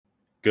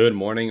Good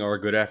morning or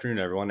good afternoon,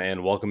 everyone,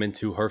 and welcome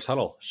into Herf's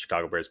Huddle,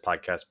 Chicago Bears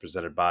podcast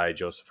presented by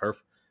Joseph Herf.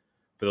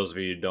 For those of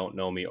you who don't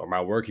know me or my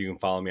work, you can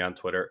follow me on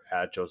Twitter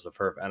at Joseph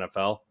Herf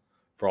NFL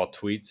for all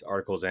tweets,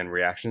 articles, and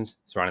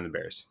reactions surrounding the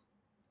Bears.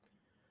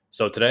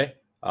 So today,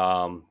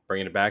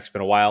 bringing it back, it's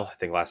been a while. I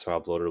think last time I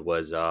uploaded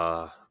was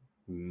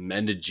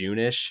end of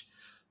June-ish.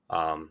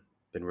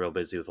 Been real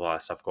busy with a lot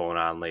of stuff going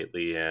on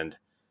lately, and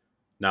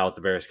now with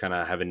the Bears kind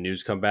of having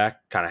news come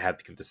back, kind of have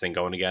to get this thing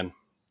going again.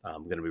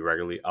 I'm going to be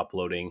regularly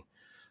uploading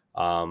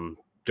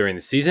during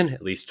the season,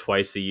 at least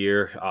twice a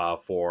year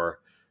for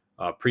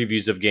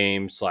previews of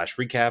games /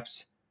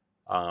 recaps,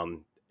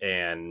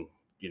 and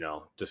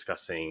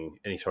discussing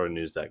any sort of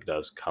news that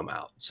does come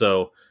out.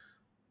 So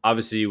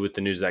obviously, with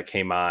the news that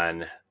came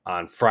on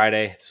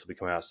Friday, this will be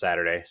coming out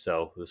Saturday,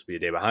 so this will be a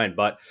day behind.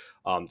 But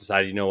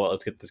decided, you know what,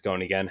 let's get this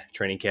going again.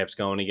 Training camp's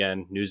going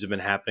again. News have been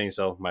happening,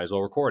 so might as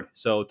well record.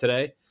 So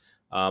today,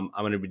 I'm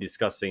going to be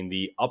discussing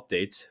the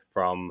updates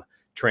from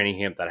training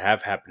camp that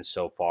have happened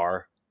so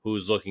far.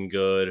 Who's looking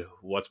good,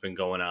 what's been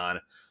going on,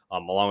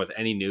 along with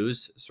any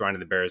news surrounding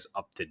the Bears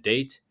up to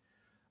date.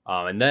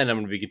 And then I'm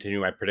going to be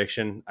continuing my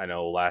prediction. I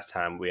know last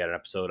time we had an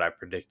episode, I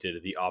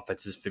predicted the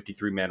offense's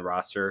 53-man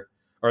roster,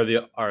 or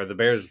the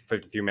Bears'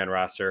 53-man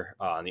roster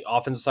on the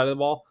offensive side of the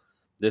ball.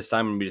 This time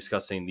I'm going to be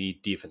discussing the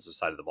defensive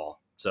side of the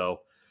ball. So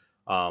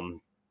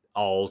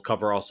I'll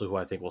cover also who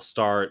I think will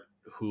start,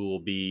 who will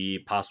be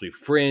possibly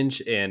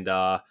fringe, and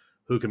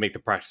who can make the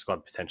practice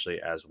squad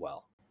potentially as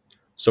well.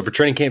 So for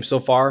training camp so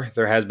far,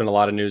 there has been a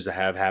lot of news that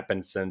have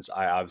happened since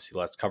I obviously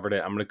last covered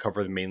it. I'm going to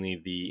cover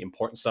mainly the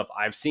important stuff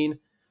I've seen.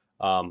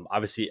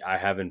 Obviously, I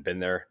haven't been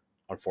there.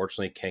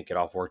 Unfortunately, can't get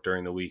off work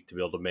during the week to be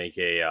able to make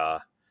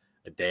a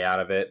day out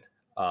of it.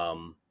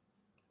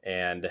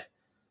 And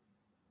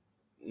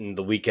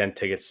the weekend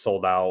tickets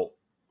sold out,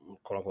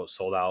 quote unquote,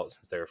 sold out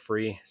since they were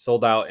free.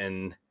 Sold out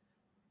in,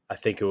 I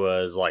think it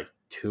was like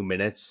 2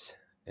 minutes.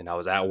 And I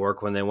was at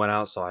work when they went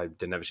out, so I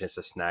didn't have a chance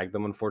to snag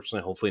them,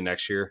 unfortunately. Hopefully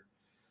next year.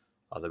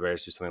 The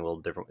Bears do something a little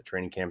different with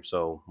training camp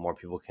so more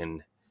people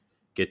can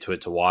get to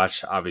it to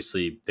watch.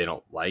 Obviously, they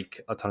don't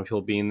like a ton of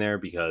people being there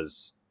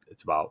because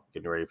it's about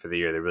getting ready for the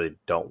year. They really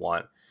don't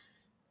want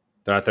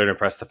 – they're not there to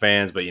impress the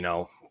fans, but you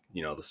know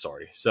the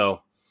story.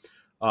 So,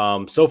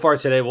 so far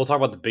today, we'll talk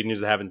about the big news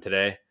that happened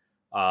today.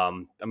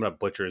 I'm going to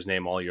butcher his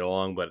name all year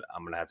long, but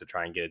I'm going to have to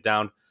try and get it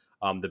down.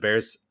 The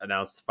Bears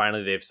announced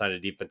finally they've signed a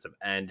defensive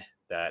end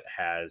that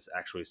has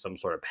actually some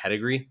sort of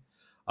pedigree,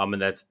 and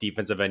that's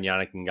defensive end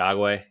Yannick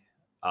Ngakoue.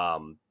 A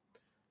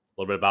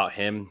little bit about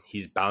him.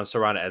 He's bounced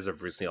around as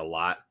of recently a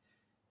lot.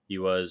 He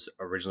was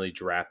originally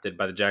drafted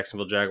by the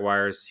Jacksonville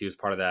Jaguars. He was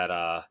part of that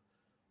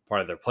part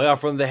of their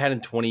playoff run they had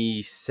in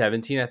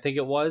 2017, I think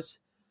it was.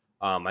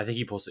 I think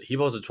he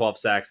posted 12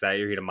 sacks that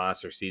year. He had a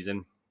monster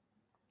season,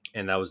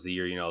 and that was the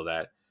year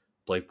that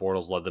Blake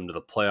Bortles led them to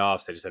the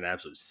playoffs. They just had an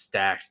absolute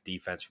stacked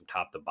defense from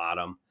top to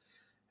bottom,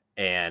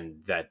 and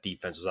that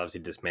defense was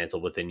obviously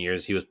dismantled within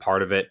years. He was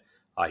part of it.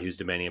 He was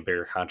demanding a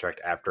bigger contract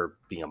after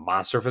being a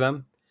monster for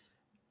them.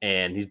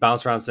 And he's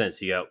bounced around since.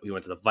 He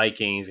went to the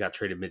Vikings, got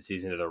traded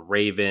midseason to the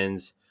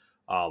Ravens,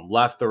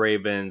 left the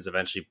Ravens,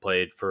 eventually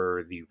played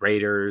for the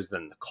Raiders,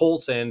 then the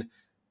Colts, and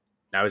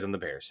now he's on the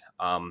Bears.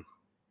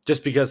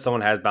 Just because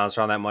someone has bounced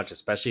around that much,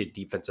 especially a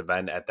defensive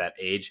end at that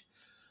age,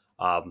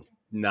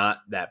 not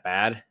that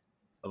bad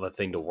of a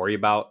thing to worry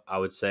about. I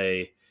would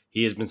say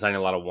he has been signing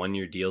a lot of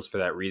one-year deals for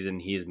that reason.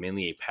 He is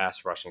mainly a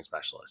pass rushing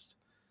specialist.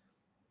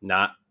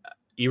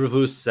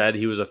 Eberflus said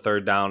he was a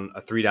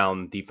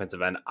three-down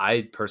defensive end.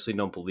 I personally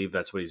don't believe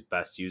that's what he's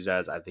best used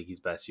as. I think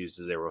he's best used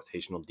as a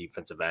rotational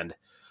defensive end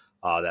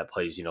that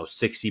plays,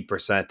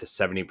 60% to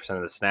 70%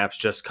 of the snaps,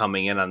 just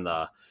coming in on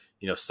the,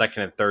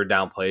 second and third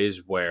down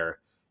plays where,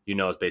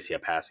 it's basically a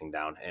passing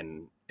down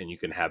and you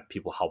can have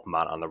people help him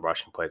out on the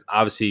rushing plays.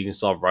 Obviously, you can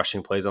still have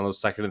rushing plays on those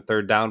second and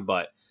third down,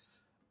 but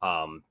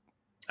I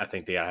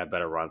think they got to have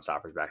better run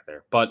stoppers back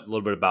there. But a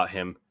little bit about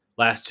him.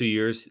 Last 2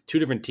 years, two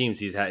different teams.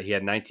 He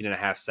had 19 and a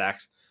half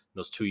sacks in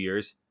those 2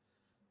 years.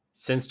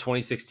 Since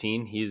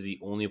 2016, he is the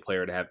only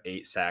player to have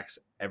 8 sacks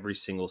every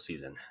single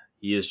season.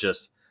 He is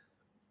just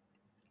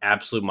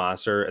absolute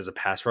monster as a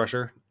pass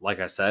rusher. Like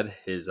I said,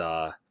 his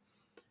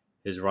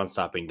run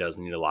stopping does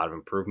need a lot of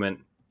improvement.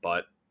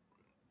 But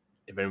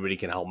if anybody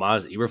can help him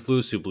out, it's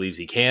Eberflus, who believes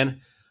he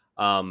can.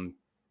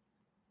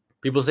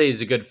 People say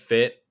he's a good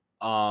fit.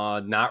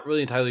 Not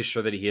really entirely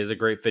sure that he is a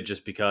great fit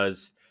just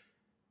because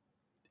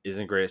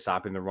isn't great at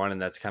stopping the run,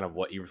 and that's kind of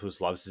what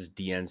Eberflus loves his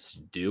DNs to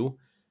do.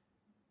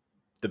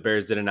 The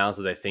Bears did announce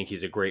that they think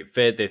he's a great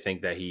fit. They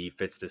think that he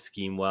fits the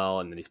scheme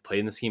well, and that he's played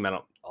in the scheme. I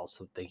don't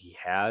also think he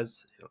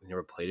has. He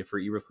never played it for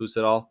Eberflus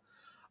at all.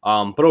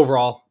 But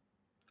overall,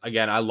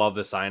 again, I love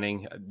the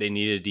signing. They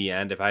needed a D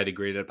end. If I had to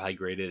grade it, I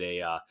graded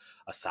a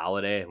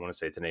solid A. I want to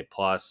say it's an A+,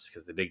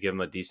 because they did give him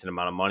a decent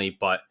amount of money.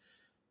 But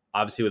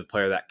obviously with a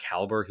player that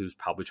caliber, he was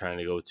probably trying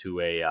to go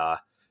to a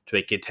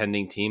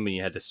contending team, and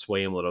you had to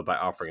sway him a little by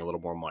offering a little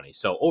more money.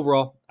 So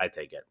overall, I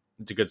take it.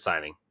 It's a good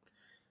signing.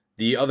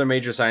 The other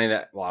major signing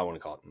I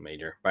wouldn't call it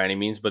major by any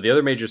means, but the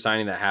other major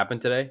signing that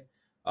happened today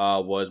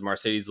was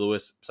Marcedes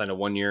Lewis, signed a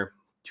 1-year,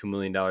 $2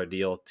 million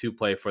deal to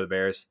play for the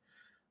Bears.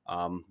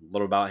 A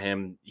little about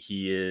him.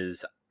 He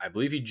is, I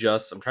believe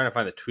I'm trying to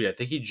find the tweet. I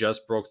think he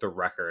just broke the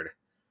record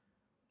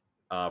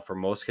for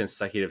most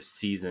consecutive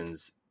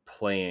seasons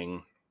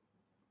playing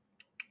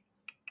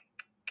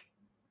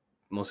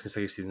the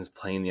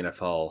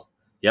NFL.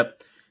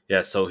 Yep.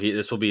 Yeah, so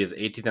this will be his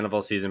 18th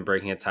NFL season,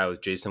 breaking a tie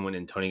with Jason Witten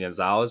and Tony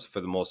Gonzalez for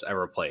the most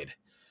ever played.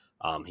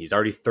 He's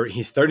already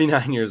he's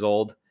 39 years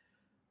old.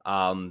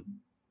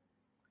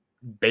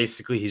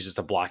 Basically, he's just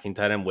a blocking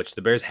tight end, which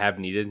the Bears have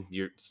needed.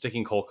 You're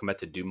sticking Cole Kmet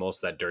to do most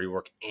of that dirty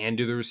work and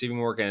do the receiving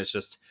work, and it's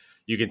just,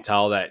 you can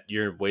tell that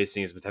you're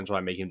wasting his potential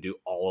by making him do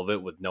all of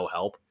it with no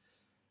help.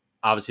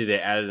 Obviously, they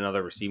added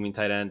another receiving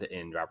tight end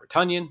in Robert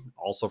Tonyan,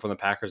 also from the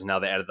Packers, and now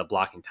they added the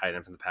blocking tight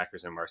end from the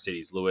Packers in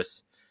Marcedes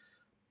Lewis.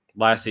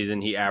 Last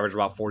season, he averaged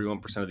about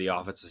 41% of the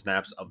offensive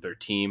snaps of their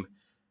team.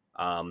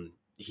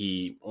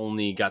 He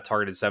only got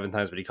targeted 7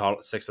 times, but he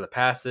caught 6 of the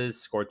passes,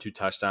 scored 2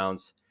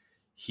 touchdowns.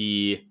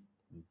 He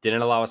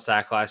didn't allow a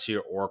sack last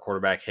year or a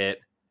quarterback hit.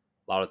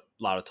 A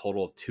lot of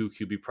total of 2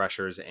 QB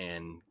pressures,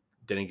 and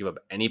didn't give up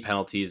any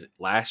penalties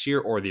last year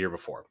or the year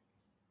before.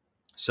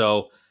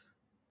 So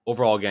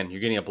overall, again, you're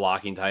getting a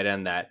blocking tight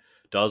end that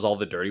does all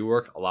the dirty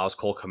work, allows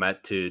Cole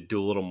Kmet to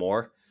do a little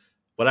more.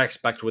 What I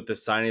expect with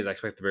this signing is I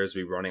expect the Bears to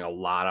be running a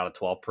lot out of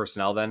 12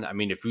 personnel then. I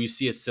mean, if we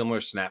see a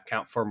similar snap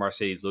count for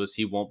Marcedes Lewis,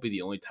 he won't be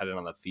the only tight end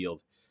on the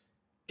field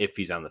if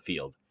he's on the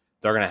field.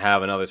 They're going to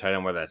have another tight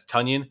end, whether that's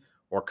Tonyan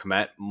or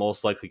Kmet,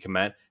 most likely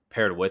Kmet,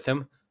 paired with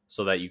him,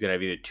 so that you can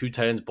have either 2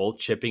 tight ends both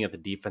chipping at the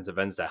defensive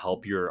ends to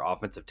help your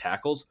offensive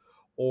tackles,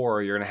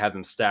 or you're going to have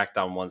them stacked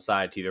on one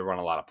side to either run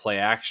a lot of play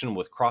action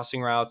with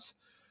crossing routes,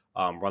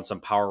 run some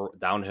power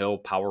downhill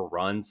power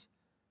runs.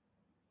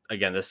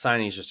 Again, this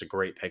signing is just a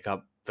great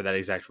pickup for that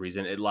exact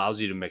reason. It allows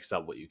you to mix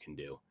up what you can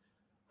do.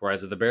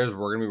 Whereas if the Bears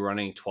were going to be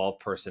running 12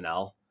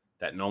 personnel,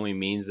 that normally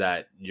means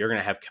that you're going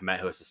to have Kmet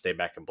who has to stay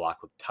back and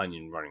block with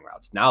Tonyan running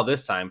routes. Now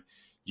this time,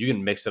 you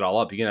can mix it all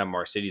up. You can have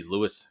Marcedes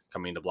Lewis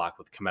coming to block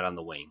with Kmet on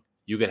the wing.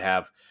 You could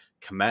have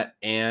Kmet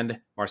and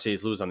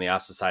Marcedes Lewis on the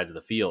opposite sides of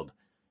the field.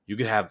 You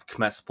could have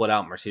Kmet split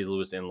out, Marcedes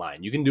Lewis in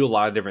line. You can do a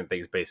lot of different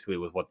things basically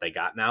with what they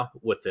got now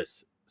with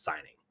this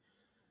signing.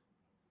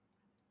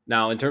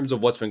 Now, in terms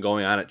of what's been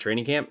going on at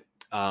training camp,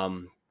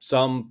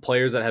 some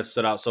players that have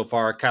stood out so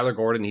far, Kyler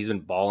Gordon, he's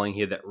been balling.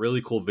 He had that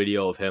really cool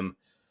video of him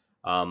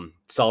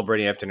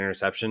celebrating after an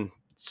interception.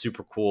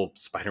 Super cool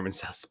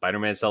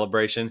Spider-Man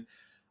celebration.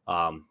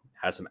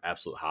 Has some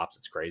absolute hops.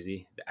 It's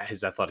crazy.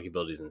 His athletic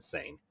ability is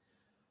insane.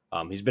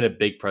 He's been a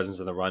big presence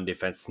in the run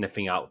defense,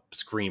 sniffing out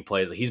screen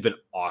plays. He's been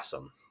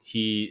awesome.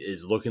 He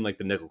is looking like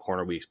the nickel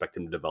corner we expect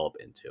him to develop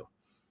into.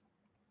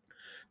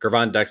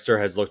 Gervon Dexter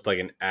has looked like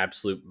an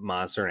absolute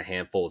monster and a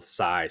handful with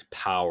size,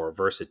 power,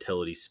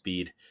 versatility,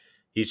 speed.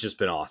 He's just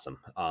been awesome.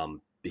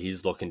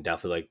 He's looking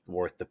definitely like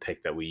worth the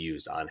pick that we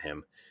used on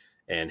him.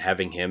 And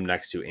having him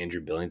next to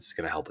Andrew Billings is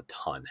going to help a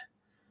ton.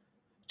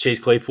 Chase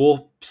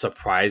Claypool,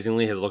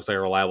 surprisingly, has looked like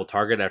a reliable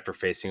target after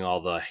facing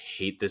all the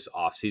hate this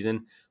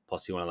offseason.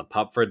 Plus, he went on the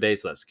pup for a day,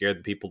 so that scared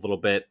the people a little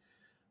bit.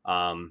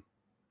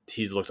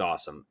 He's looked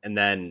awesome. And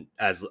then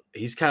as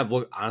he's kind of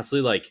looked,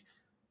 honestly, like,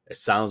 it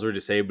sounds weird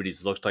to say, but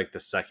he's looked like the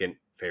second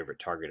favorite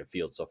target of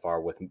Fields so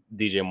far, with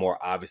DJ Moore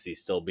obviously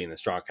still being the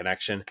strong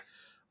connection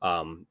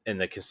and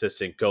the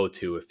consistent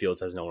go-to if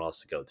Fields has no one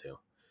else to go to.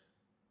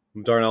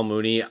 Darnell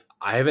Mooney,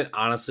 I haven't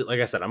honestly,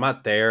 like I said, I'm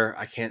not there.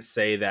 I can't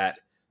say that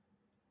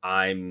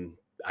I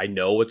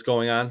know what's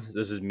going on.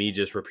 This is me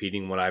just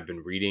repeating what I've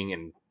been reading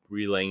and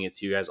relaying it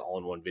to you guys all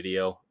in one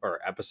video or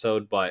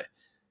episode, but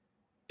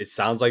it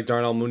sounds like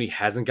Darnell Mooney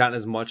hasn't gotten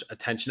as much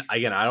attention.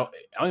 Again, I don't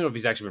know if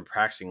he's actually been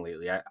practicing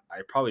lately. I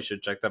probably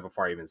should check that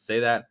before I even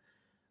say that.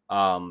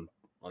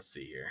 Let's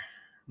see here.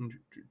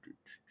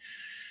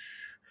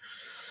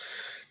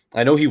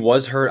 I know he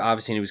was hurt,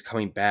 obviously, and he was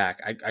coming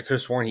back. I could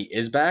have sworn he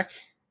is back.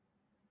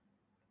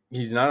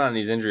 He's not on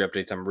these injury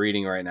updates I'm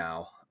reading right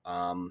now.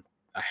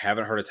 I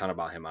haven't heard a ton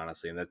about him,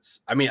 honestly. And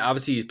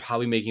obviously he's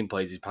probably making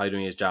plays. He's probably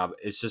doing his job.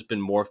 It's just been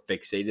more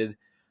fixated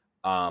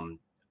on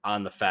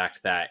the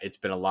fact that it's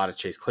been a lot of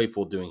Chase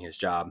Claypool doing his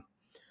job.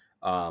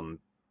 I'm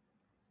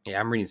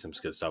reading some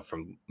good stuff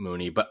from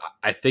Mooney, but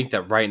I think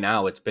that right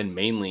now it's been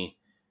mainly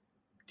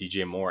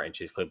DJ Moore and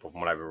Chase Claypool from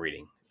what I've been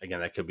reading.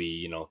 Again, that could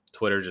be,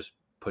 Twitter just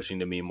pushing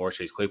to me more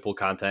Chase Claypool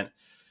content.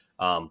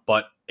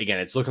 But again,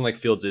 it's looking like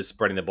Fields is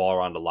spreading the ball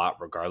around a lot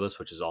regardless,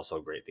 which is also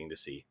a great thing to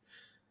see.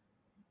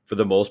 For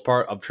the most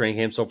part of training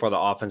camp so far, the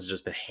offense has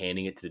just been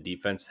handing it to the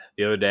defense.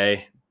 The other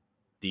day,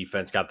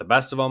 defense got the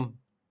best of them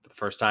for the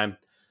first time.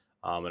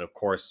 And of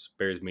course,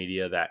 Bears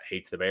media that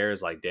hates the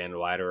Bears, like Dan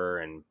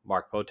Widerer and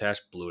Mark Potash,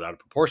 blew it out of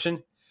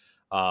proportion.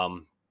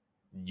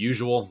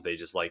 Usual, they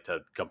just like to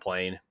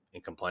complain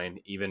and complain.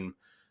 Even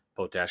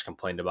Potash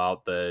complained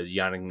about the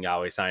Yannick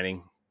Ngakoue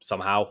signing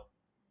somehow.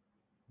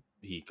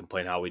 He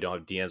complained how we don't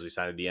have DNs. We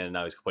signed a DN, and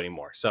now he's complaining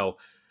more. So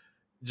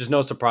just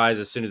no surprise,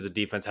 as soon as the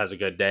defense has a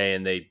good day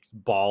and they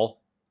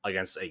ball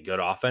against a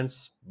good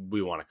offense,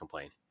 we want to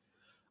complain.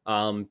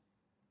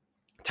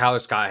 Tyler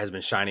Scott has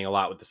been shining a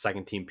lot with the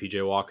second team,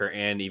 PJ Walker,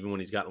 and even when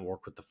he's gotten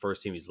work with the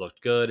first team, he's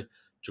looked good.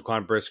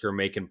 Jaquan Brisker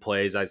making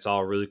plays. I saw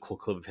a really cool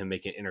clip of him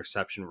making an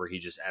interception where he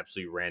just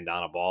absolutely ran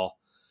down a ball.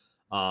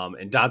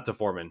 And Donta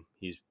Foreman,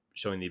 he's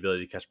showing the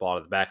ability to catch ball out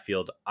of the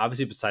backfield.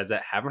 Obviously, besides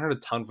that, haven't heard a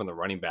ton from the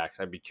running backs.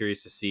 I'd be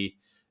curious to see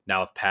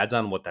now with pads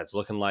on what that's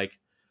looking like.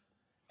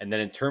 And then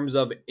in terms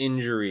of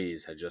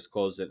injuries, I just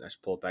closed it. I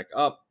should pull it back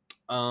up.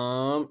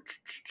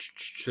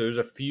 There's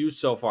a few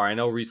so far. I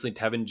know recently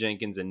Tevin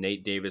Jenkins and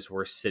Nate Davis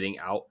were sitting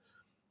out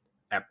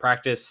at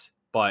practice,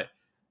 but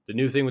the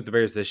new thing with the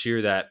Bears this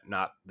year that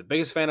not the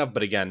biggest fan of,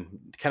 but again,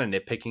 kind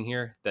of nitpicking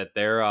here, that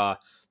they're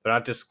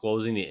not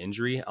disclosing the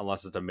injury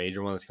unless it's a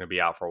major one that's going to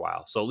be out for a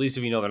while. So at least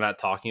if you know they're not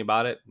talking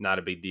about it, not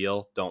a big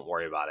deal. Don't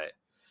worry about it.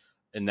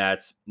 And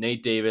that's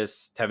Nate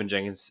Davis, Tevin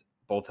Jenkins,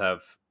 both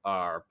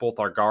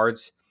our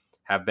guards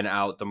have been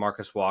out.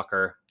 DeMarcus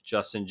Walker,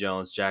 Justin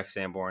Jones, Jack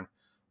Sanborn,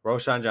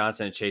 Roshan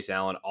Johnson, and Chase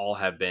Allen all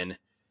have been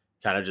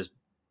kind of just,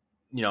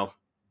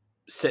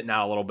 sitting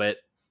out a little bit.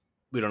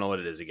 We don't know what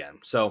it is again.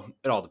 So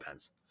it all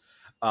depends.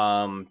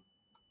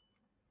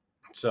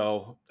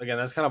 So again,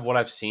 that's kind of what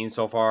I've seen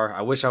so far.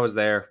 I wish I was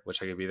there.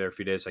 Wish I could be there a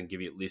few days so I can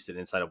give you at least an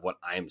insight of what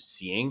I'm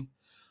seeing.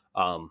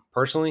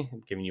 Personally,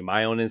 I'm giving you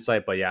my own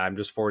insight, but yeah, I'm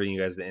just forwarding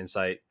you guys the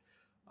insight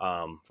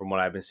from what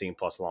I've been seeing,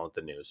 plus along with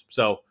the news.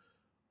 So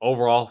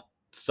overall,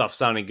 stuff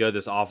sounding good.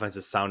 This offense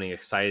is sounding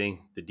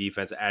exciting. The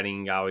defense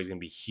adding Ngakoue is going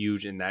to be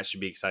huge, and that should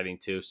be exciting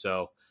too.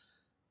 So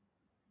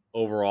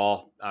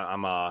overall,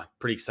 I'm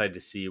pretty excited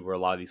to see where a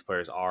lot of these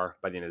players are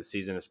by the end of the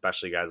season,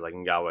 especially guys like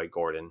Ngakoue,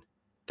 Gordon,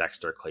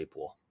 Dexter,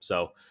 Claypool.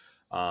 So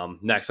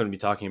next, I'm going to be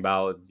talking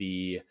about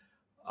the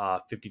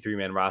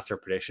 53-man roster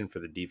prediction for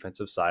the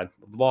defensive side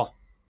of the ball.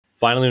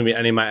 Finally, I'm going to be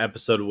ending my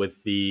episode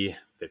with the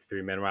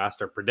 53-man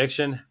roster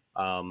prediction.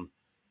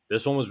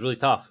 This one was really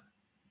tough.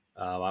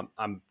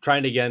 I'm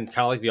trying to, again, kind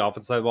of like the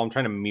offensive side of the ball, I'm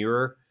trying to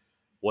mirror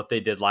what they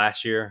did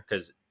last year,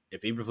 because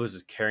if Eberflus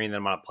is carrying the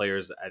amount of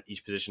players at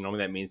each position,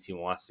 normally that means he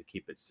wants to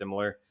keep it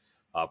similar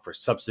for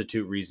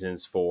substitute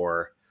reasons,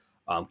 for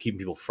keeping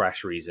people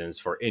fresh reasons,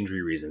 for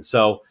injury reasons.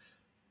 So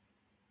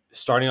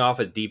starting off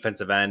at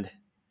defensive end,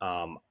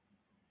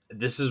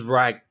 this is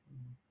where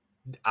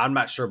I'm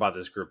not sure about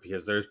this group,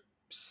 because there's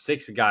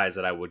 6 guys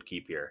that I would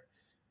keep here.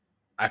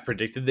 I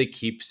predicted they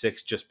keep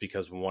 6 just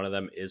because one of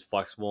them is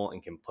flexible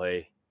and can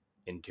play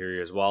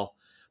interior as well.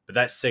 But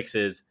that 6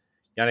 is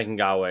Yannick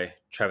Ngakoue,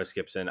 Travis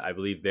Gibson. I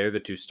believe they're the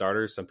 2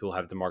 starters. Some people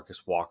have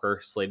DeMarcus Walker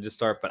slated to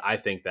start, but I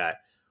think that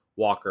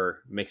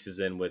Walker mixes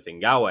in with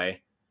Ngakoue,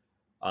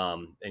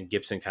 and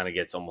Gibson kind of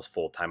gets almost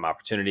full-time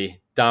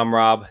opportunity.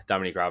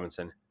 Dominique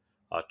Robinson,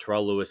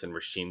 Terrell Lewis, and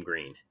Rasheem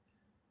Green.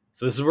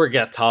 So this is where it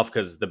got tough,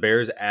 because the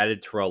Bears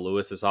added Terrell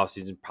Lewis this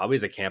offseason probably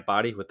as a camp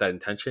body with that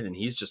intention, and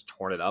he's just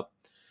torn it up.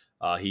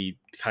 He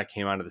kind of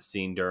came onto the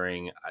scene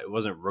during, it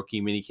wasn't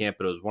rookie minicamp,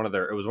 but it was one of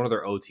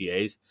their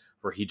OTAs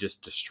where he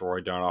just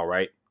destroyed Darnell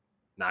Wright.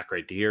 Not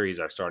great to hear. He's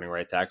our starting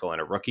right tackle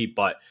and a rookie,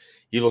 but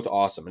he looked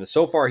awesome. And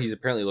so far, he's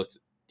apparently looked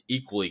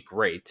equally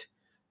great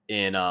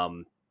in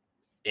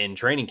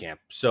training camp.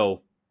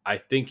 So I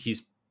think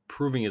he's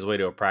proving his way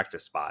to a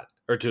practice spot,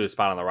 or to a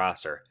spot on the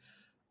roster.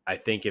 I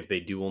think if they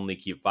do only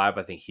keep 5,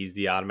 I think he's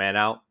the odd man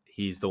out.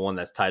 He's the one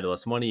that's tied to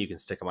less money. You can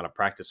stick him on a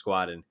practice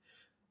squad, and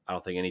I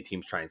don't think any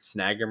teams try and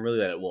snag him really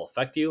that it will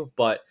affect you.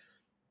 But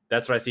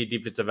that's what I see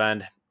defensive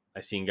end.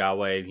 I see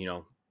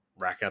Ngakoue,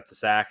 racking up the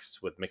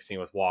sacks with mixing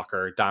with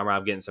Walker.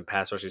 Rob getting some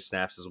pass rushing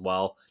snaps as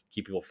well,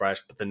 keep people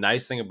fresh. But the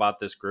nice thing about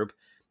this group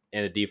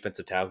and the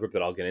defensive tackle group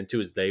that I'll get into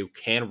is they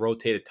can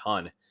rotate a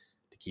ton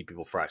to keep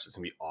people fresh. It's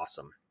going to be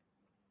awesome.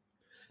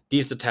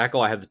 Defensive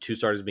tackle, I have the 2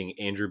 starters being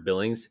Andrew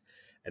Billings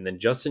and then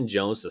Justin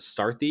Jones to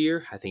start the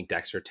year. I think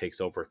Dexter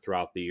takes over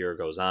throughout the year,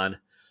 goes on.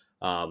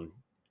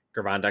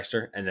 Gervon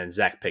Dexter, and then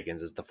Zach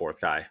Pickens is the 4th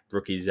guy.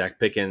 Rookie Zach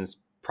Pickens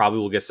probably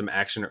will get some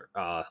action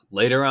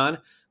later on.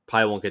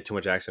 Probably won't get too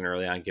much action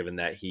early on, given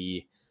that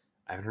I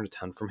haven't heard a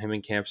ton from him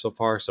in camp so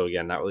far. So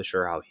again, not really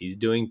sure how he's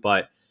doing,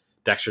 but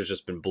Dexter's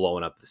just been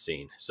blowing up the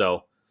scene.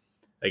 So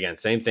again,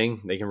 same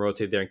thing. They can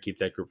rotate there and keep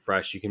that group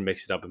fresh. You can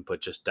mix it up and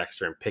put just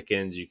Dexter and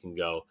Pickens. You can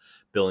go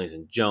Billings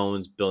and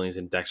Jones, Billings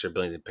and Dexter,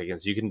 Billings and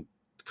Pickens. You can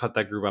cut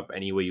that group up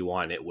any way you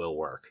want. It will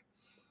work.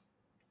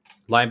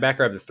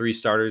 Linebacker, I have the 3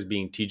 starters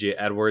being TJ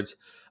Edwards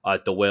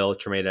at the Will,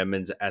 Tremaine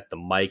Edmonds at the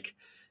Mike,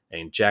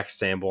 and Jack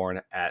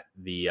Sanborn at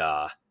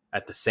the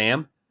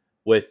Sam,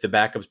 with the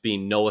backups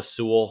being Noah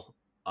Sewell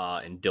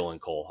and Dylan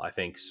Cole. I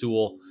think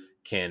Sewell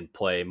can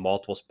play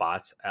multiple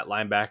spots at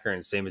linebacker,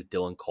 and same as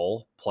Dylan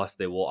Cole. Plus,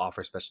 they will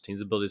offer special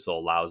teams ability, so it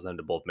allows them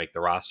to both make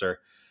the roster.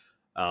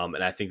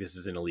 And I think this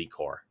is an elite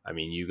core. I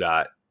mean, you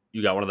got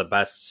one of the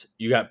best.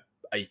 You got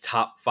a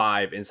top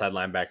 5 inside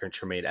linebacker in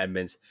Tremaine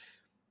Edmonds.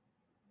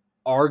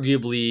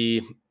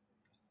 Arguably,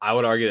 I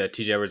would argue that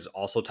TJ Edwards is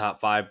also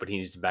top 5, but he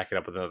needs to back it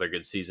up with another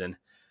good season.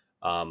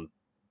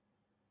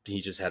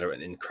 He just had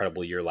an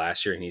incredible year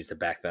last year. He needs to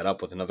back that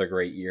up with another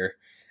great year.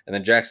 And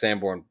then Jack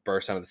Sanborn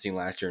burst onto the scene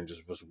last year and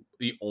just was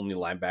the only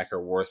linebacker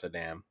worth a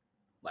damn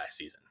last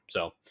season.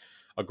 So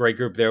a great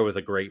group there with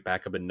a great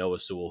backup in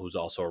Noah Sewell, who's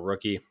also a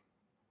rookie.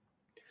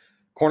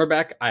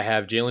 Cornerback, I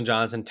have Jalen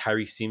Johnson,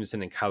 Tyreek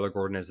Stevenson, and Kyler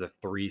Gordon as the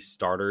 3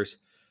 starters.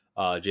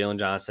 Jalen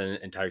Johnson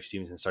and Tyreek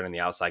Stevenson starting on the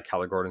outside,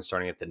 Kyler Gordon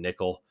starting at the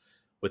nickel,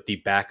 with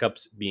the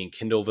backups being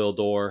Kendall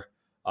Vildor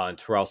and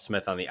Terrell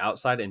Smith on the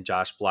outside, and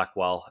Josh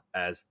Blackwell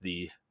as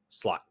the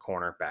slot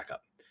corner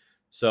backup.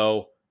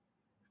 So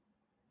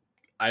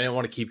I didn't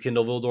want to keep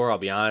Kendall Vildor, I'll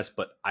be honest,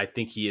 but I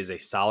think he is a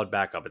solid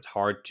backup. It's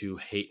hard to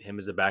hate him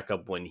as a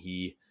backup when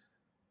he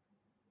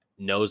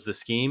knows the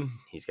scheme.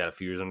 He's got a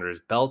few years under his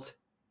belt.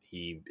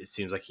 It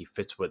seems like he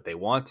fits what they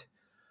want.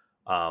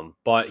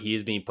 But he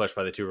is being pushed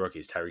by the 2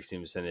 rookies. Tyreek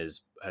Stevenson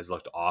has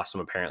looked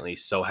awesome, apparently.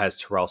 So has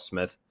Terrell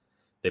Smith.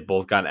 They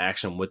both got in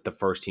action with the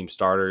first team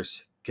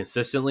starters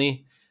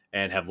consistently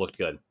and have looked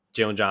good.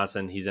 Jalen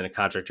Johnson, he's in a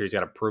contract here. He's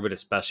got to prove it,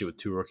 especially with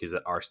 2 rookies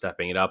that are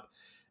stepping it up.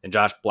 And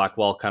Josh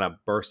Blackwell kind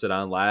of bursted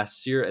on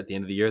last year at the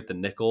end of the year at the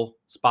nickel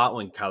spot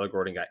when Kyler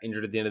Gordon got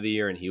injured at the end of the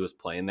year, and he was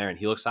playing there, and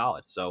he looked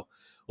solid. So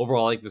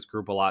overall, I like this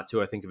group a lot,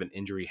 too. I think if an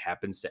injury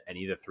happens to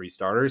any of the 3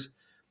 starters,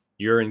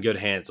 you're in good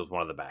hands with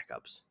one of the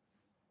backups.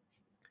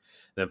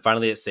 And then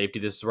finally at safety,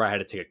 this is where I had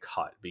to take a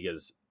cut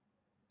because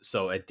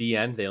at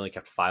DN, they only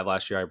kept 5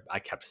 last year. I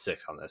kept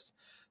 6 on this.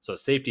 So at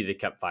safety, they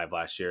kept 5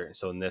 last year.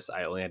 So in this,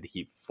 I only had to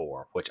keep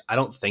 4, which I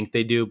don't think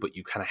they do, but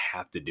you kind of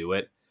have to do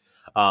it.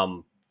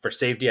 For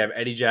safety, I have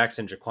Eddie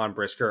Jackson, Jaquan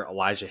Brisker,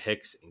 Elijah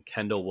Hicks, and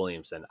Kendall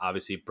Williamson.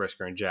 Obviously,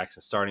 Brisker and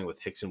Jackson starting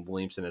with Hicks and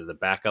Williamson as the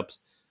backups,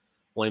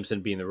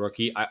 Williamson being the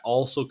rookie. I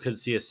also could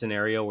see a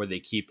scenario where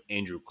they keep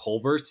Andrew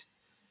Colbert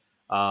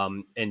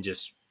and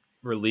just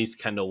release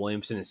Kendall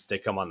Williamson and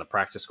stick him on the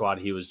practice squad.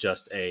 He was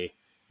just a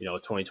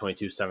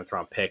 2022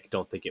 7th-round pick.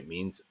 Don't think it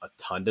means a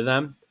ton to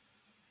them.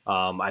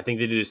 I think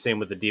they do the same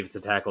with the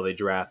defensive tackle they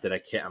drafted.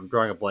 I'm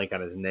drawing a blank on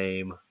his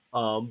name.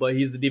 But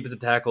he's the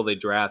defensive tackle they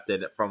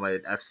drafted from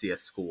an FCS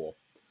school.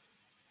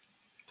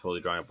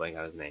 Totally drawing a blank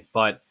on his name.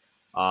 But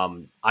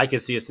I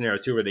could see a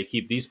scenario, too, where they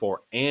keep these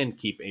 4 and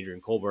keep Adrian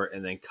Colbert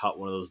and then cut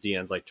one of those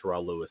DNs like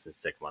Terrell Lewis and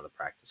stick him on the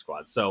practice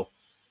squad. So,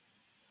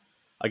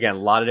 again, a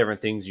lot of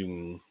different things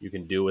you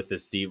can do with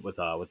this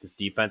this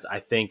defense.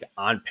 I think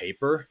on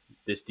paper,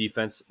 this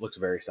defense looks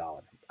very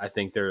solid. I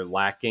think they're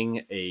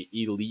lacking a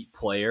elite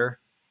player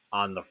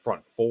on the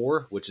front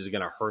 4, which is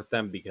going to hurt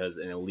them because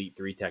an elite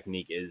 3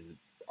 technique is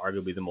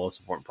arguably the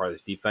most important part of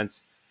this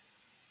defense.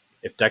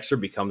 If Dexter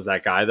becomes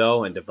that guy,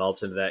 though, and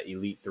develops into that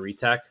elite 3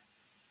 tech,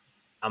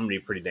 I'm going to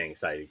be pretty dang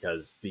excited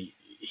because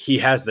he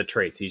has the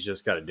traits. He's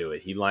just got to do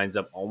it. He lines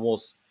up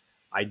almost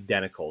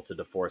identical to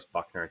DeForest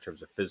Buckner in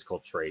terms of physical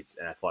traits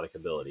and athletic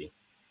ability.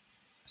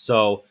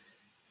 So,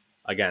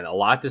 again, a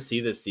lot to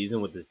see this season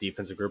with this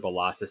defensive group, a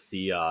lot to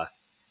see of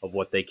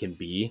what they can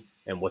be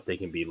and what they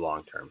can be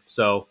long-term.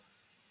 So,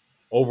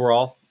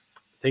 overall,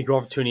 thank you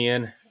all for tuning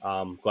in.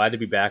 Glad to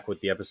be back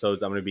with the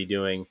episodes. I'm going to be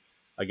doing,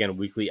 again,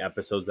 weekly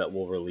episodes that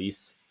will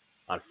release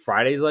on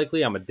Fridays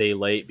likely. I'm a day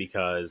late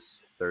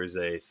because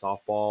Thursday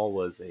softball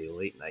was a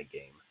late night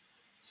game.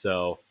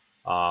 So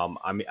I'm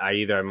going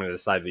to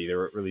decide to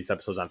either release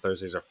episodes on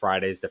Thursdays or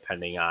Fridays,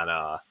 depending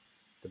on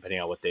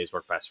what days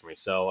work best for me.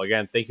 So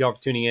again, thank you all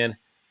for tuning in.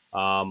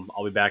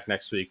 I'll be back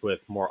next week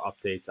with more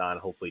updates on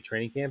hopefully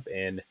training camp,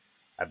 and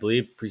I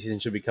believe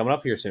preseason should be coming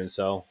up here soon.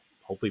 So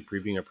hopefully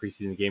previewing a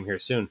preseason game here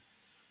soon.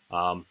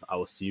 I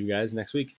will see you guys next week.